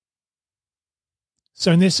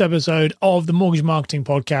So in this episode of the Mortgage Marketing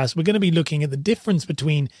Podcast, we're going to be looking at the difference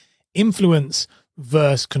between influence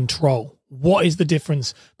versus control. What is the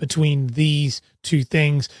difference between these two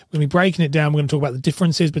things? We're going to be breaking it down. We're going to talk about the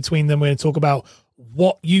differences between them. We're going to talk about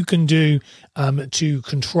what you can do to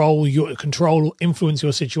influence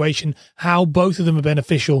your situation, how both of them are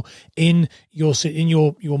beneficial in your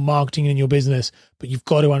marketing and in your business. But you've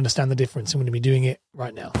got to understand the difference. I'm going to be doing it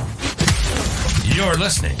right now. You're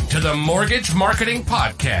listening to the Mortgage Marketing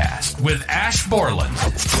Podcast with Ash Borland,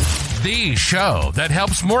 the show that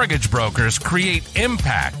helps mortgage brokers create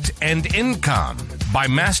impact and income by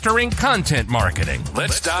mastering content marketing.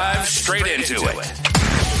 Let's dive straight into it.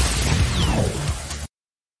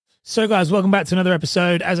 So guys, welcome back to another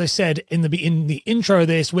episode. As I said in the intro of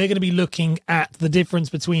this, we're going to be looking at the difference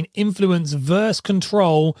between influence versus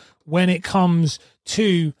control when it comes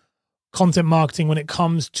to content marketing, when it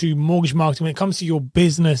comes to mortgage marketing, when it comes to your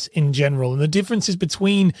business in general. And the differences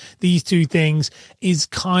between these two things is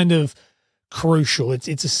kind of crucial. It's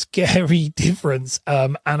a scary difference.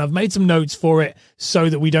 And I've made some notes for it so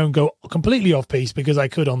that we don't go completely off piece, because I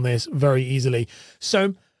could on this very easily.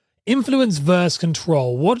 So influence versus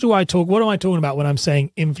control. What am I talking about when I'm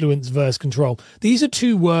saying influence versus control? These are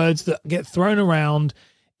two words that get thrown around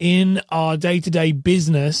in our day-to-day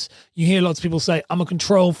business. You hear lots of people say, I'm a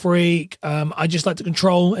control freak. I just like to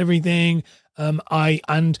control everything. I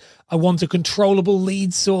want a controllable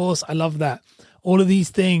lead source. I love that. All of these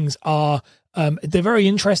things are, they're very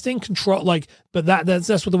interesting. But that's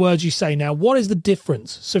what the words you say. Now, what is the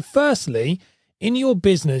difference? So firstly, in your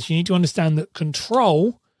business, you need to understand that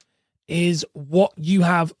control is what you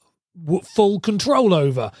have full control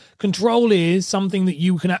over. Control is something that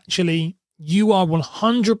you are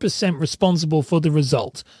 100% responsible for the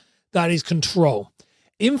result. That is control.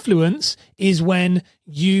 Influence is when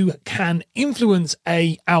you can influence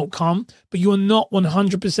a outcome, but you are not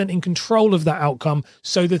 100% in control of that outcome.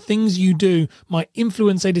 So the things you do might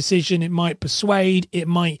influence a decision. It might persuade. It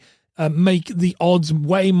might make the odds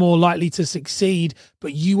way more likely to succeed,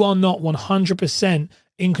 but you are not 100%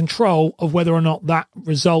 in control of whether or not that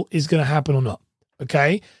result is going to happen or not.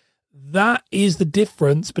 Okay? That is the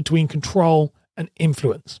difference between control and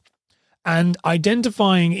influence. And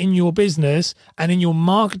identifying in your business and in your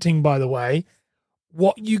marketing, by the way,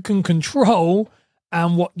 what you can control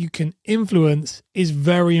and what you can influence is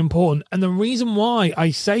very important. And the reason why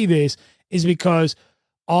I say this is because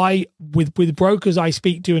with brokers I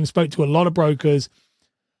speak to, and spoke to a lot of brokers,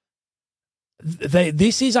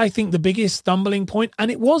 this is, I think, the biggest stumbling point.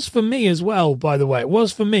 And it was for me as well, by the way. It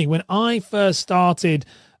was for me when I first started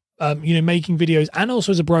making videos, and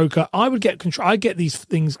also as a broker, I'd get these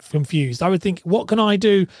things confused. I would think, what can I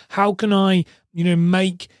do? How can I,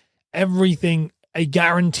 make everything a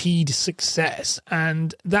guaranteed success?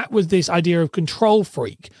 And that was this idea of control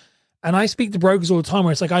freak. And I speak to brokers all the time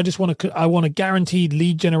where it's like, I want a guaranteed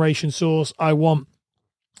lead generation source. I want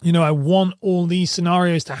all these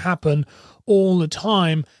scenarios to happen all the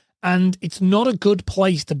time. And it's not a good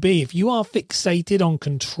place to be. If you are fixated on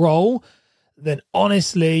control, then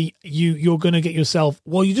honestly, you're going to get yourself,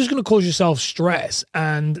 you're just going to cause yourself stress.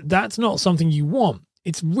 And that's not something you want.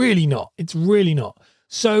 It's really not. It's really not.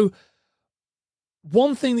 So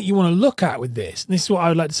one thing that you want to look at with this, and this is what I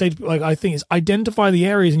would like to say, I think, is identify the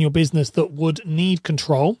areas in your business that would need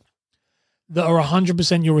control, that are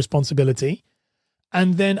 100% your responsibility,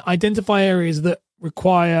 and then identify areas that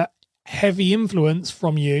require heavy influence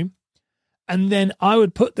from you. And then I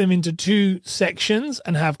would put them into two sections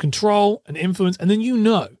and have control and influence. And then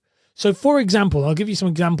So for example, I'll give you some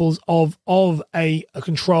examples of a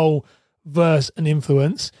control versus an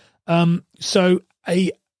influence. So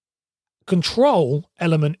a control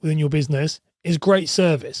element within your business is great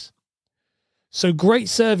service. So great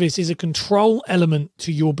service is a control element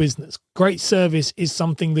to your business. Great service is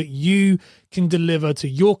something that you can deliver to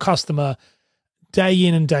your customer day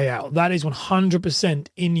in and day out. That is 100%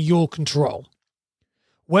 in your control.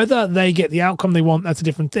 Whether they get the outcome they want, that's a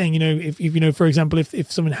different thing. If for example,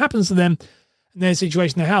 if something happens to them and their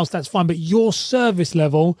situation in their house, that's fine. But your service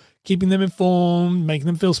level, keeping them informed, making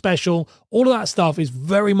them feel special, all of that stuff is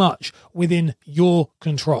very much within your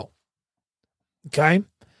control. Okay?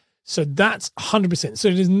 So that's 100%.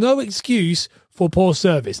 So there's no excuse for poor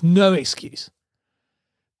service. No excuse.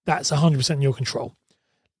 That's 100% in your control.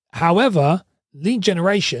 However, lead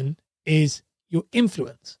generation is your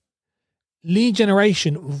influence. Lead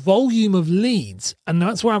generation, volume of leads. And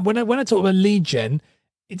that's why when I talk about lead gen,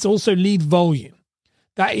 it's also lead volume.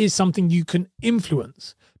 That is something you can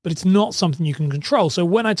influence. but it's not something you can control. So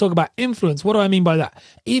when I talk about influence, what do I mean by that?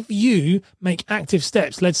 If you make active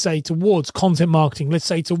steps, let's say towards content marketing, let's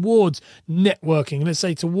say towards networking, let's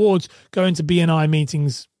say towards going to BNI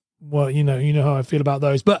meetings, well, you know how I feel about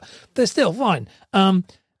those, but they're still fine.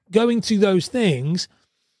 Going to those things,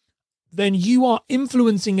 then you are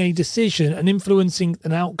influencing a decision and influencing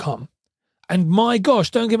an outcome. And my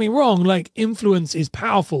gosh, don't get me wrong, like influence is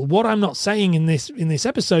powerful. What I'm not saying in this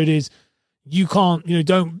episode is you can't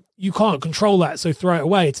control that, so throw it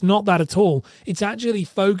away. It's not that at all. It's actually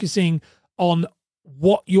focusing on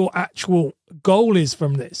what your actual goal is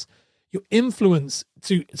from this. Your influence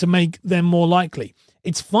to make them more likely.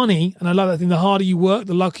 It's funny, and I love that thing. The harder you work,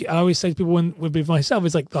 the luckier. I always say to people with myself,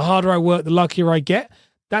 it's like the harder I work, the luckier I get.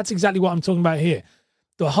 That's exactly what I'm talking about here.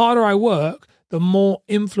 The harder I work, the more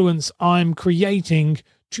influence I'm creating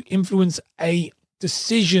to influence a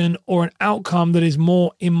decision or an outcome that is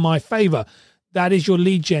more in my favor. That is your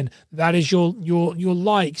lead gen. That is your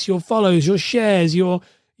likes, your follows, your shares, your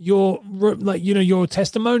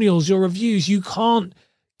testimonials, your reviews. You can't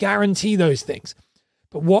guarantee those things,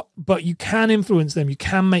 but you can influence them. You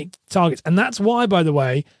can make targets, and that's why, by the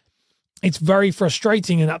way, it's very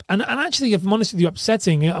frustrating and actually, if I'm honest with you,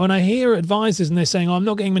 upsetting when I hear advisors and they're saying, "Oh, I'm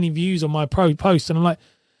not getting many views on my post," and I'm like,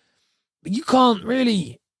 "But you can't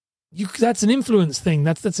really. That's an influence thing.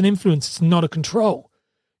 That's an influence. It's not a control.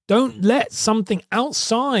 Don't let something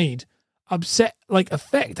outside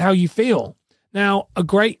affect how you feel." Now, a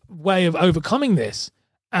great way of overcoming this,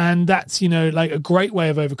 and that's a great way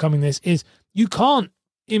of overcoming this is you can't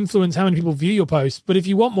influence how many people view your post, but if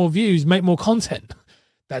you want more views, make more content.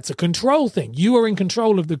 That's a control thing. You are in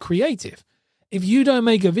control of the creative. If you don't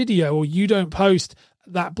make a video or you don't post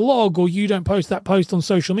that blog or you don't post that post on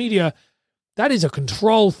social media, that is a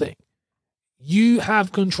control thing. You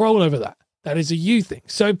have control over that. That is a you thing.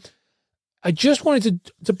 So I just wanted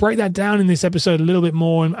to break that down in this episode a little bit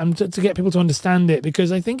more and to get people to understand it,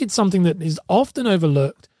 because I think it's something that is often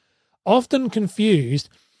overlooked, often confused.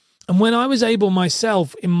 And when I was able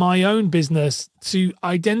myself in my own business to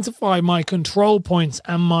identify my control points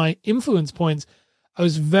and my influence points, I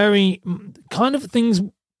was things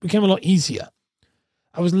became a lot easier.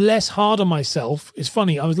 I was less hard on myself. It's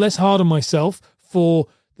funny. I was less hard on myself for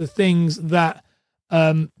the things that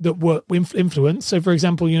were influence. So for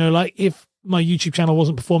example, if my YouTube channel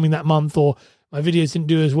wasn't performing that month, or my videos didn't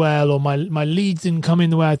do as well, or my leads didn't come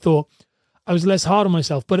in the way I thought, I was less hard on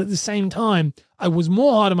myself. But at the same time, I was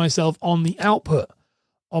more hard on myself on the output,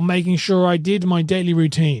 on making sure I did my daily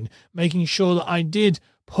routine, making sure that I did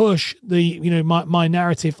push my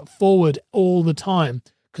narrative forward all the time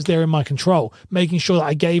because they're in my control, making sure that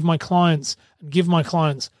I give my clients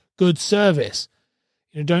good service.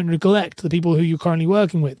 Don't neglect the people who you're currently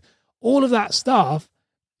working with. All of that stuff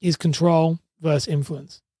is control versus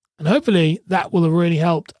influence. And hopefully that will have really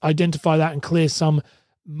helped identify that and clear some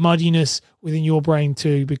muddiness within your brain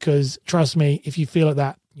too, because trust me, if you feel like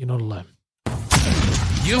that, you're not alone.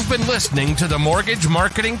 You've been listening to the Mortgage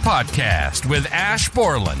Marketing Podcast with Ash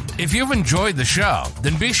Borland. If you've enjoyed the show,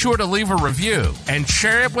 then be sure to leave a review and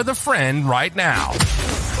share it with a friend right now.